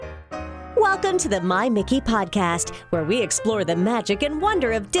Welcome to the My Mickey podcast, where we explore the magic and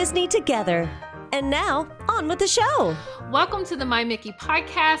wonder of Disney together. And now, on with the show. Welcome to the My Mickey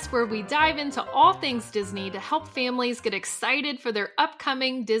podcast, where we dive into all things Disney to help families get excited for their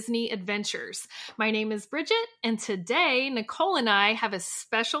upcoming Disney adventures. My name is Bridget, and today Nicole and I have a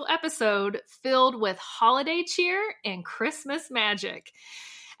special episode filled with holiday cheer and Christmas magic.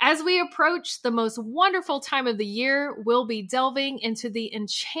 As we approach the most wonderful time of the year, we'll be delving into the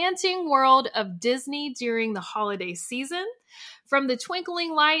enchanting world of Disney during the holiday season. From the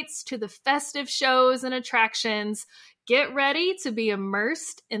twinkling lights to the festive shows and attractions, get ready to be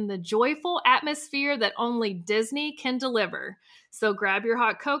immersed in the joyful atmosphere that only Disney can deliver. So grab your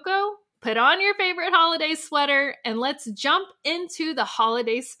hot cocoa, put on your favorite holiday sweater, and let's jump into the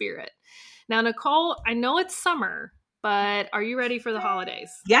holiday spirit. Now, Nicole, I know it's summer, but are you ready for the holidays?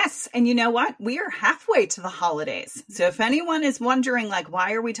 Yes. And you know what? We are halfway to the holidays. So if anyone is wondering,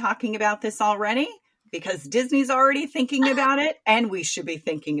 why are we talking about this already? Because Disney's already thinking about it, and we should be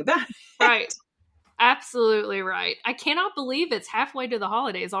thinking about it. Right. Absolutely right. I cannot believe it's halfway to the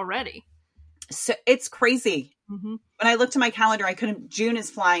holidays already. So it's crazy. Mm-hmm. When I looked at my calendar, June is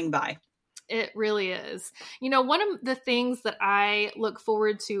flying by. It really is. You know, one of the things that I look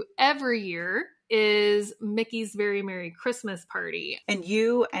forward to every year is Mickey's Very Merry Christmas Party. And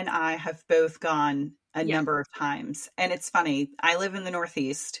you and I have both gone a number of times. And it's funny. I live in the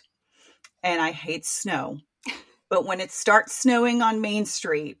Northeast and I hate snow. But when it starts snowing on Main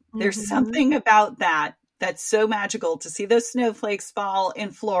Street, there's something about that that's so magical to see those snowflakes fall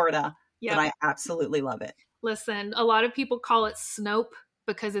in Florida that I absolutely love it. Listen, a lot of people call it Snope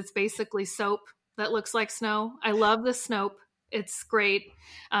because it's basically soap that looks like snow. I love the Snope. It's great.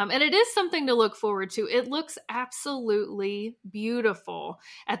 And it is something to look forward to. It looks absolutely beautiful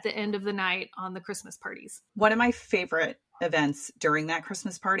at the end of the night on the Christmas parties. One of my favorite events during that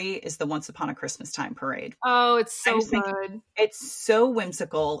Christmas party is the Once Upon a Christmas Time parade. Oh, it's so good. It's so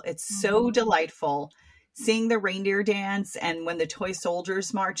whimsical. It's so delightful. Seeing the reindeer dance and when the toy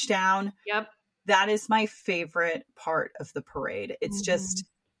soldiers march down. Yep. That is my favorite part of the parade. It's just,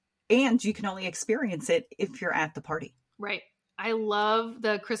 and you can only experience it if you're at the party. Right. I love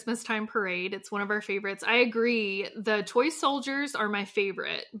the Christmas time parade. It's one of our favorites. I agree. The toy soldiers are my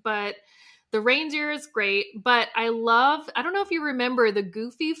favorite, but the reindeer is great. But I don't know if you remember the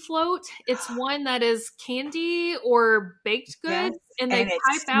Goofy float. It's one that is candy or baked goods, and they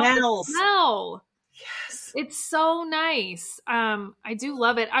pipe out the smell. Yes. It's so nice. I do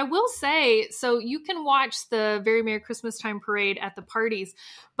love it. I will say, so you can watch the Very Merry Christmas Time parade at the parties,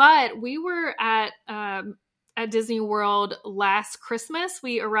 but we were at Disney World last Christmas.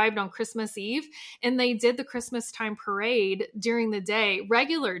 We arrived on Christmas Eve, and they did the Christmas time parade during the day,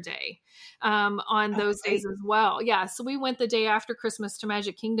 regular day, on those days as well. Yeah. So we went the day after Christmas to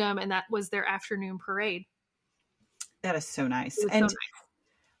Magic Kingdom, and that was their afternoon parade. That is so nice. And so nice.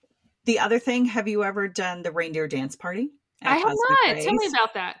 The other thing, have you ever done the reindeer dance party? I have not. Tell me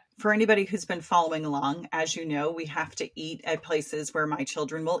about that. For anybody who's been following along, as you know, we have to eat at places where my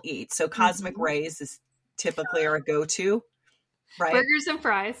children will eat. So Cosmic Rays is typically our go-to, right? Burgers and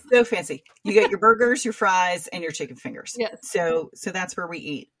fries. So fancy. You get your burgers, your fries, and your chicken fingers. Yes. So that's where we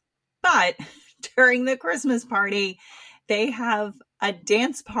eat. But during the Christmas party, they have a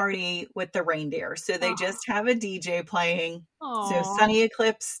dance party with the reindeer. So they just have a DJ playing. So Sunny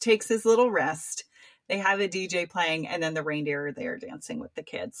Eclipse takes his little rest. They have a DJ playing, and then the reindeer are there dancing with the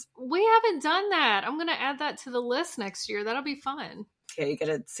kids. We haven't done that. I'm going to add that to the list next year. That'll be fun. Yeah, you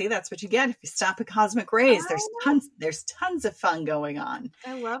gotta see that's what you get if you stop at Cosmic Rays. There's tons of fun going on.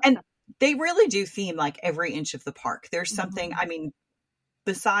 I love and that. They really do theme every inch of the park. There's something,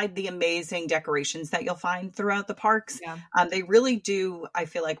 beside the amazing decorations that you'll find throughout the parks, they really do, I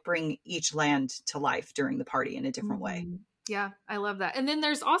feel like, bring each land to life during the party in a different way. Yeah, I love that. And then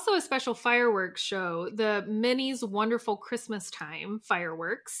there's also a special fireworks show, the Minnie's Wonderful Christmas Time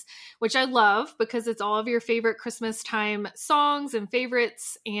fireworks, which I love because it's all of your favorite Christmas time songs and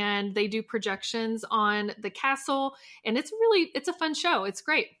favorites. And they do projections on the castle. And it's a fun show. It's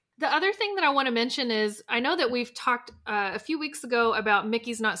great. The other thing that I want to mention is I know that we've talked a few weeks ago about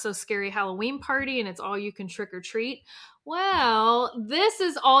Mickey's Not So Scary Halloween Party, and it's all you can trick or treat. Well, this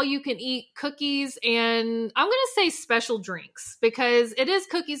is all you can eat cookies and I'm going to say special drinks because it is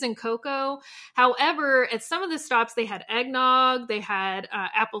cookies and cocoa. However, at some of the stops, they had eggnog, they had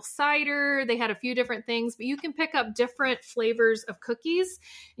apple cider, they had a few different things, but you can pick up different flavors of cookies.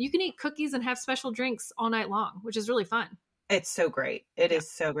 You can eat cookies and have special drinks all night long, which is really fun. It's so great. It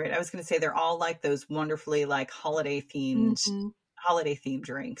is so great. I was going to say they're all like those wonderfully holiday themed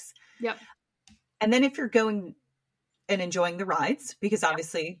drinks. Yep. And then if you're going and enjoying the rides because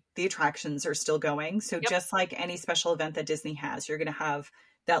obviously the attractions are still going. So just like any special event that Disney has, you're going to have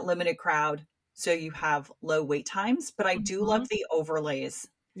that limited crowd. So you have low wait times, but I do love the overlays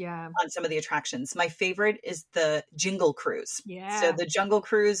on some of the attractions. My favorite is the Jingle Cruise. So the Jungle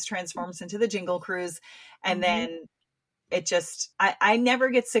Cruise transforms into the Jingle Cruise. And then it just, I never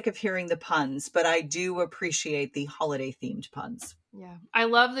get sick of hearing the puns, but I do appreciate the holiday themed puns. Yeah. I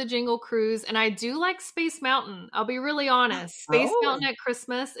love the Jingle Cruise, and I do like Space Mountain. I'll be really honest. Space Mountain at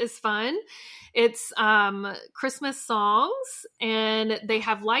Christmas is fun. It's Christmas songs, and they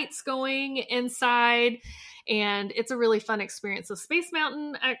have lights going inside, and it's a really fun experience. So Space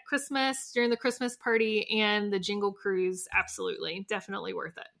Mountain at Christmas during the Christmas party, and the Jingle Cruise, absolutely, definitely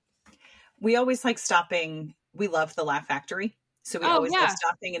worth it. We always like stopping. We love the Laugh Factory. So we always love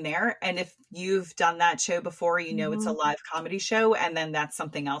stopping in there. And if you've done that show before, you know it's a live comedy show. And then that's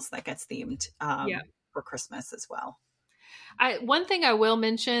something else that gets themed for Christmas as well. One thing I will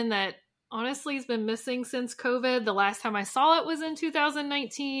mention that honestly has been missing since COVID, the last time I saw it was in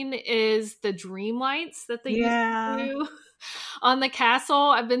 2019, is the dream lights that they used to do on the castle.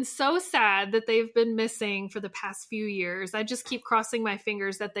 I've been so sad that they've been missing for the past few years. I just keep crossing my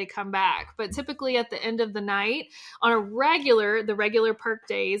fingers that they come back. But typically at the end of the night, on the regular park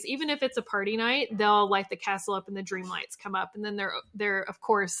days, even if it's a party night, they'll light the castle up and the dream lights come up. And then they're of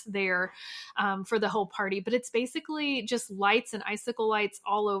course there for the whole party. But it's basically just lights and icicle lights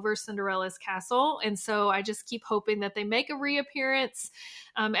all over Cinderella's castle. And so I just keep hoping that they make a reappearance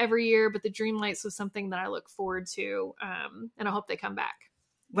every year. But the dream lights was something that I look forward to. And I hope they come back.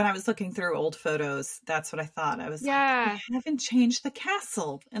 When I was looking through old photos, that's what I thought. I was like, they haven't changed the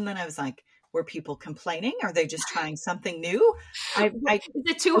castle. And then I was like, were people complaining? Are they just trying something new? Is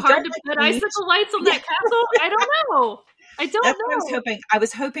it too hard to put icicle lights on that castle? I don't know. That's what I was hoping. I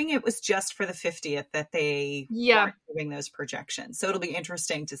was hoping it was just for the 50th that they weren't doing those projections. So it'll be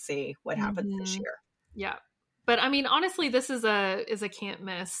interesting to see what happens this year. Yeah. But I mean, honestly, this is a can't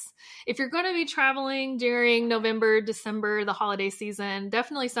miss. If you're going to be traveling during November, December, the holiday season,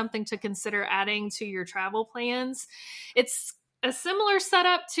 definitely something to consider adding to your travel plans. It's a similar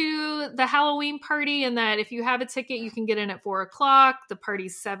setup to the Halloween party in that if you have a ticket, you can get in at 4:00. The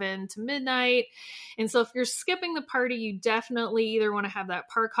party's 7 to midnight. And so if you're skipping the party, you definitely either want to have that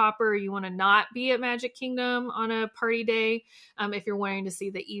park hopper or you want to not be at Magic Kingdom on a party day if you're wanting to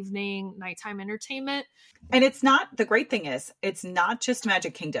see the evening, nighttime entertainment. And the great thing is, it's not just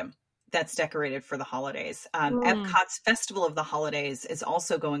Magic Kingdom that's decorated for the holidays. Epcot's Festival of the Holidays is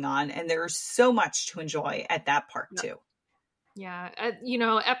also going on, and there's so much to enjoy at that park too. Yeah.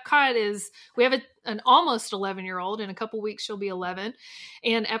 Epcot we have an almost 11-year-old. In a couple weeks, she'll be 11.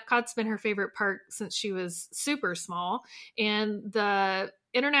 And Epcot's been her favorite park since she was super small. And the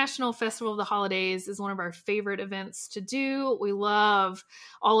International Festival of the Holidays is one of our favorite events to do. We love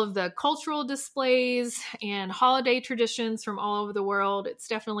all of the cultural displays and holiday traditions from all over the world. It's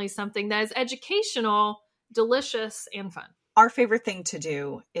definitely something that is educational, delicious, and fun. Our favorite thing to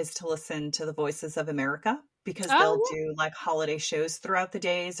do is to listen to the Voices of America, because they'll do like holiday shows throughout the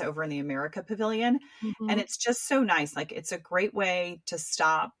days over in the America Pavilion. And it's just so nice. Like, it's a great way to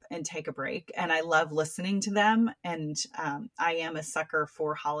stop and take a break. And I love listening to them. And I am a sucker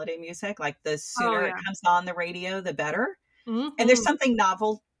for holiday music. Like, the sooner it comes on the radio, the better. And there's something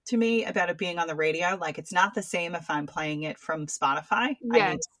novel to me about it being on the radio. Like, it's not the same if I'm playing it from Spotify. I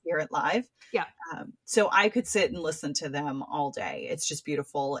need to hear it live. Yeah. So I could sit and listen to them all day. It's just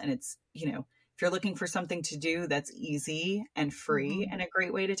beautiful. And it's, if you're looking for something to do that's easy and free and a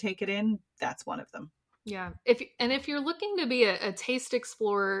great way to take it in, that's one of them. Yeah. If you're looking to be a taste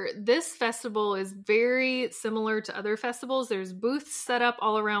explorer, this festival is very similar to other festivals. There's booths set up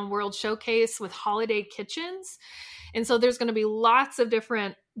all around World Showcase with holiday kitchens. And so there's going to be lots of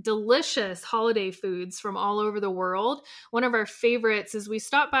different delicious holiday foods from all over the world. One of our favorites is we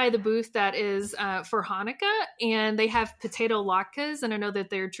stopped by the booth that is for Hanukkah, and they have potato latkes. And I know that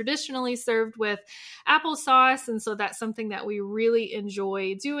they're traditionally served with applesauce. And so that's something that we really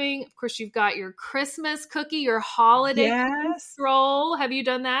enjoy doing. Of course, you've got your Christmas cookie, your holiday roll. Have you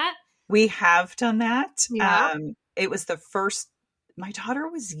done that? We have done that. Yeah. It was the first. My daughter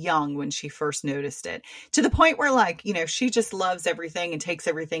was young when she first noticed it, to the point where, like, she just loves everything and takes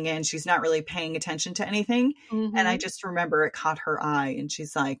everything in. She's not really paying attention to anything. And I just remember it caught her eye, and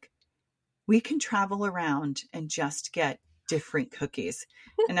she's like, we can travel around and just get different cookies.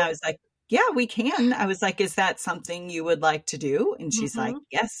 And I was like, yeah, we can. I was like, is that something you would like to do? And she's like,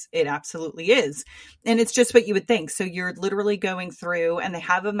 yes, it absolutely is. And it's just what you would think. So you're literally going through, and they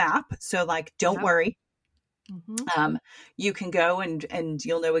have a map. So, like, don't worry. Mm-hmm. You can go and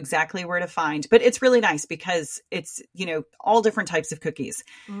you'll know exactly where to find, but it's really nice because it's, all different types of cookies.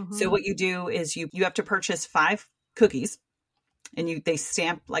 Mm-hmm. So what you do is you have to purchase 5 cookies and they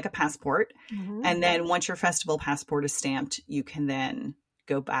stamp like a passport. Mm-hmm. And then once your festival passport is stamped, you can then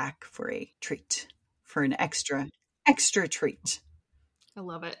go back for a treat, for an extra treat. I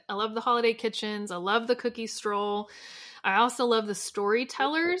love it. I love the holiday kitchens. I love the cookie stroll. I also love the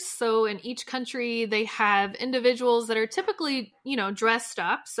storytellers. So in each country, they have individuals that are typically, dressed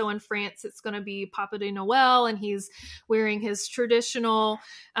up. So in France, it's going to be Papa de Noel, and he's wearing his traditional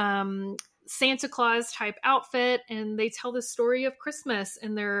Santa Claus type outfit, and they tell the story of Christmas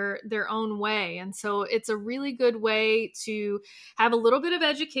in their own way. And so it's a really good way to have a little bit of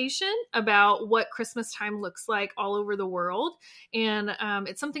education about what Christmas time looks like all over the world. And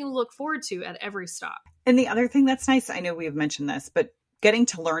it's something to look forward to at every stop. And the other thing that's nice, I know we have mentioned this, but getting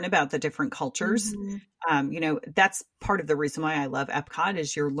to learn about the different cultures, that's part of the reason why I love Epcot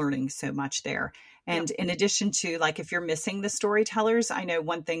is you're learning so much there. And in addition to, like, if you're missing the storytellers, I know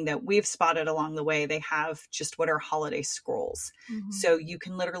one thing that we've spotted along the way, they have just what are holiday scrolls. Mm-hmm. So you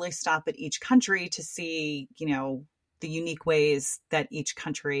can literally stop at each country to see, the unique ways that each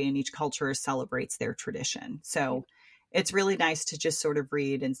country and each culture celebrates their tradition. So it's really nice to just sort of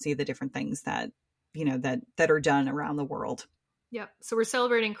read and see the different things that, that are done around the world. Yep. So we're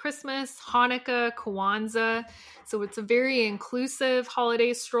celebrating Christmas, Hanukkah, Kwanzaa. So it's a very inclusive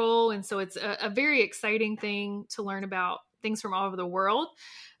holiday stroll. And so it's a very exciting thing to learn about things from all over the world.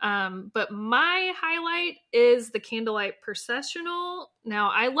 But my highlight is the candlelight processional.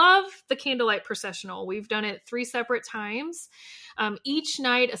 Now, I love the candlelight processional. We've done it 3 separate times. Each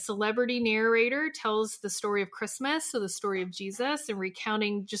night, a celebrity narrator tells the story of Christmas, so the story of Jesus, and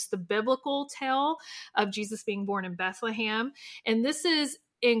recounting just the biblical tale of Jesus being born in Bethlehem. And this is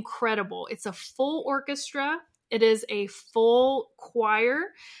incredible. It's a full orchestra. It is a full choir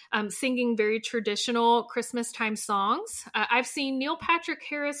singing very traditional Christmas time songs. I've seen Neil Patrick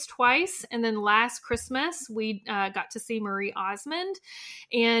Harris twice, and then last Christmas we got to see Marie Osmond,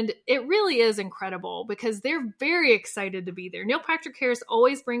 and it really is incredible because they're very excited to be there. Neil Patrick Harris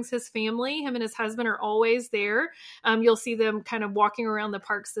always brings his family. Him and his husband are always there. You'll see them kind of walking around the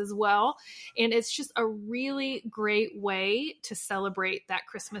parks as well, and it's just a really great way to celebrate that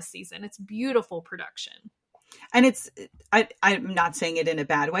Christmas season. It's beautiful production. And I'm not saying it in a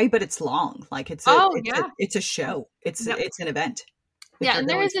bad way, but it's long. Like it's a show. It's an event. Yeah. And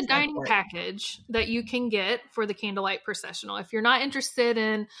there is a dining package that you can get for the candlelight processional. If you're not interested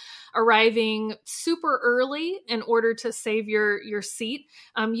in arriving super early in order to save your seat,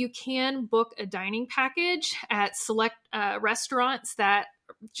 you can book a dining package at select restaurants that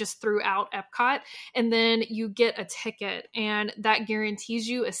just throughout Epcot, and then you get a ticket, and that guarantees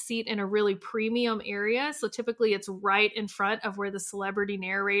you a seat in a really premium area. So typically it's right in front of where the celebrity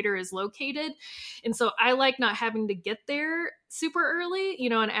narrator is located. And so I like not having to get there super early,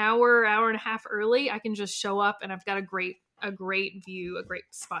 an hour and a half early. I can just show up and I've got a great view, a great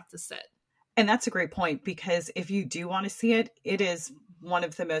spot to sit. And that's a great point, because if you do want to see it, it is one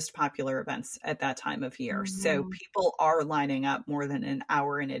of the most popular events at that time of year. Mm-hmm. So people are lining up more than an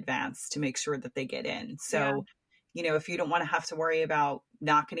hour in advance to make sure that they get in. So, if you don't want to have to worry about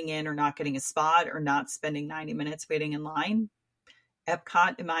not getting in or not getting a spot or not spending 90 minutes waiting in line,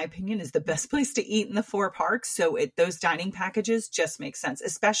 Epcot, in my opinion, is the best place to eat in the 4 parks. So those dining packages just make sense,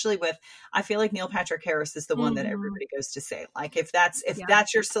 especially with, I feel like Neil Patrick Harris is the one that everybody goes to say, like, if that's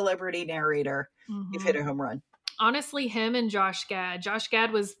your celebrity narrator, you've hit a home run. Honestly, him and Josh Gad. Josh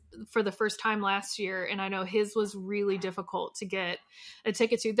Gad was for the first time last year, and I know his was really difficult to get a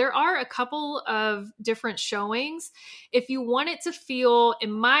ticket to. There are a couple of different showings. If you want it to feel,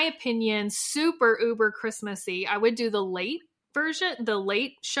 in my opinion, super uber Christmassy, I would do the late version, the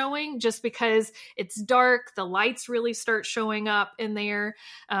late showing, just because it's dark, the lights really start showing up in there,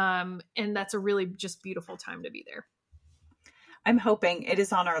 and that's a really just beautiful time to be there. I'm hoping. It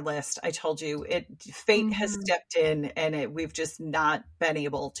is on our list. I told you, fate has stepped in, and we've just not been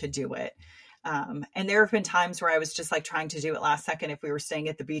able to do it. And there have been times where I was just like trying to do it last second if we were staying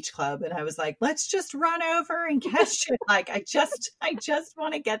at the beach club, and I was like, let's just run over and catch it. Like, I just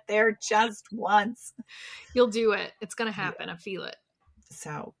want to get there just once. You'll do it. It's going to happen. I feel it.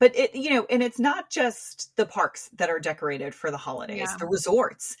 So, but and it's not just the parks that are decorated for the holidays, the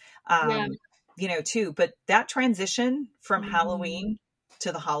resorts, too, but that transition from Halloween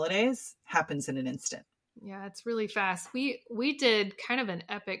to the holidays happens in an instant. Yeah, it's really fast. We did kind of an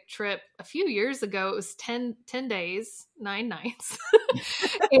epic trip a few years ago. It was 10 days, 9 nights.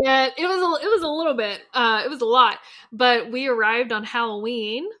 And it was a little bit, it was a lot, but we arrived on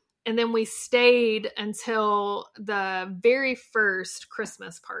Halloween And then we stayed until the very first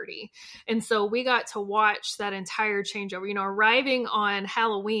Christmas party. And so we got to watch that entire changeover. You know, arriving on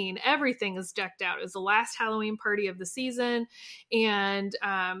Halloween, everything is decked out. It was the last Halloween party of the season. And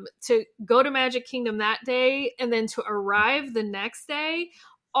to go to Magic Kingdom that day and then to arrive the next day,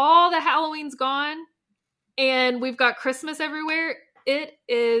 all the Halloween's gone and we've got Christmas everywhere. It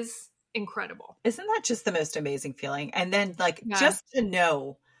is incredible. Isn't that just the most amazing feeling? And then just to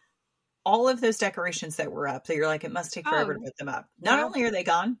know all of those decorations that were up, that you're like, it must take forever to put them up. Not only are they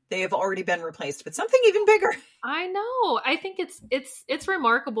gone, they have already been replaced, but something even bigger. I know. I think it's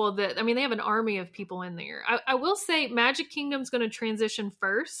remarkable that, I mean, they have an army of people in there. I will say Magic Kingdom's going to transition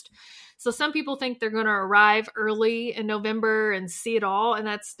first. So some people think they're going to arrive early in November and see it all. And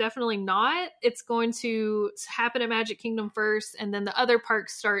that's definitely not. It's going to happen at Magic Kingdom first. And then the other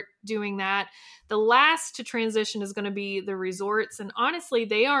parks start doing that. The last to transition is going to be the resorts. And honestly,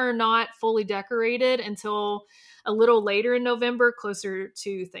 they are not fully decorated until a little later in November, closer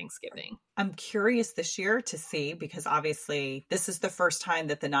to Thanksgiving. I'm curious this year to see, because obviously this is the first time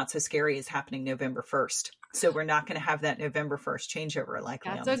that the Not So Scary is happening November 1st. So we're not going to have that November 1st changeover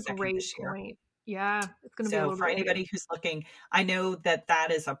likely. That's a great point. Yeah, it's going to be a little for anybody who's looking, I know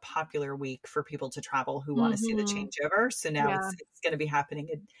that is a popular week for people to travel who want to see the changeover. So now it's going to be happening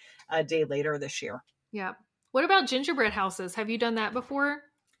a day later this year. Yeah. What about gingerbread houses? Have you done that before?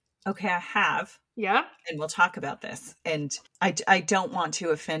 Okay, I have. Yeah. And we'll talk about this. And I don't want to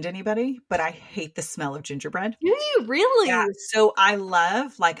offend anybody, but I hate the smell of gingerbread. Do you really? Yeah. So I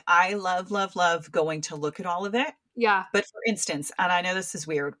love going to look at all of it. Yeah. But for instance, and I know this is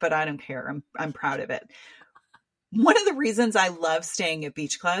weird, but I don't care. I'm proud of it. One of the reasons I love staying at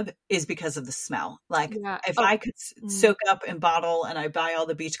Beach Club is because of the smell. If I could soak up and bottle and I buy all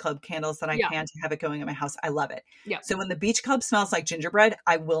the Beach Club candles that I can to have it going in my house, I love it. Yeah. So when the Beach Club smells like gingerbread,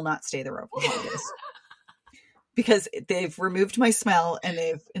 I will not stay there over the holidays. Because they've removed my smell and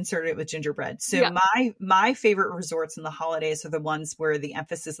they've inserted it with gingerbread. So my favorite resorts in the holidays are the ones where the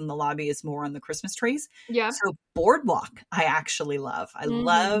emphasis in the lobby is more on the Christmas trees. Yeah. So Boardwalk, I actually love. I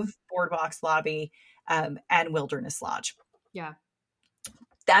love Boardwalk's lobby and Wilderness Lodge. Yeah.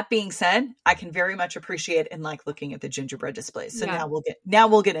 That being said, I can very much appreciate and like looking at the gingerbread displays. So now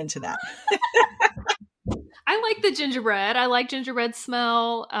we'll get into that. I like the gingerbread. I like gingerbread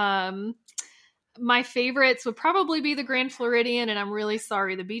smell. My favorites would probably be the Grand Floridian, and I'm really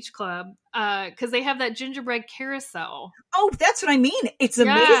sorry, the Beach Club, because they have that gingerbread carousel. Oh, that's what I mean. It's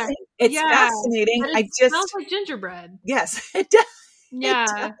amazing. It's fascinating. But it smells like gingerbread. Yes, it does.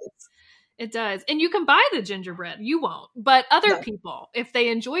 Yeah, it does. And you can buy the gingerbread. You won't, but other people, if they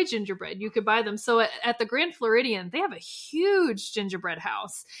enjoy gingerbread, you could buy them. So at the Grand Floridian, they have a huge gingerbread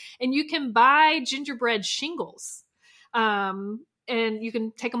house, and you can buy gingerbread shingles, and you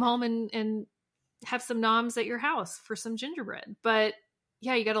can take them home and have some noms at your house for some gingerbread. But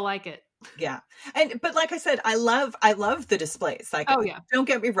yeah, you got to like it. Yeah. But like I said, I love the displays. Don't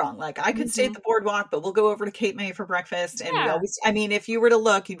get me wrong. I could stay at the Boardwalk, but we'll go over to Cape May for breakfast. And we always, if you were to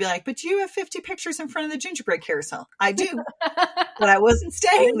look, you'd be like, but you have 50 pictures in front of the gingerbread carousel. I do, but I wasn't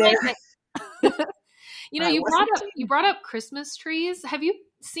staying there. You brought up Christmas trees. Have you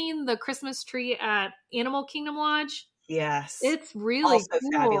seen the Christmas tree at Animal Kingdom Lodge? Yes. It's really also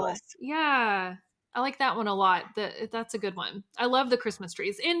cool. Fabulous. Yeah. I like that one a lot. That's a good one. I love the Christmas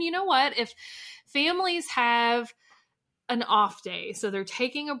trees. And you know what? If families have an off day, so they're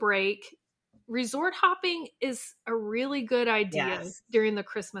taking a break, resort hopping is a really good idea during the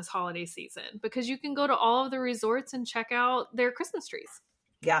Christmas holiday season, because you can go to all of the resorts and check out their Christmas trees.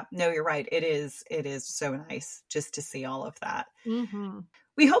 Yeah, no, you're right. It is so nice just to see all of that. Mm-hmm.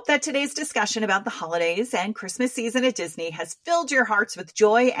 We hope that today's discussion about the holidays and Christmas season at Disney has filled your hearts with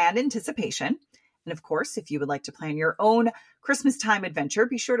joy and anticipation. And of course, if you would like to plan your own Christmas time adventure,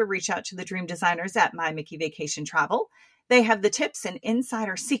 be sure to reach out to the dream designers at My Mickey Vacation Travel. They have the tips and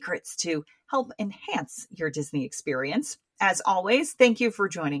insider secrets to help enhance your Disney experience. As always, thank you for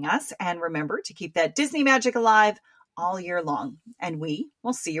joining us. And remember to keep that Disney magic alive all year long. And we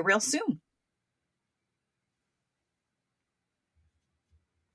will see you real soon.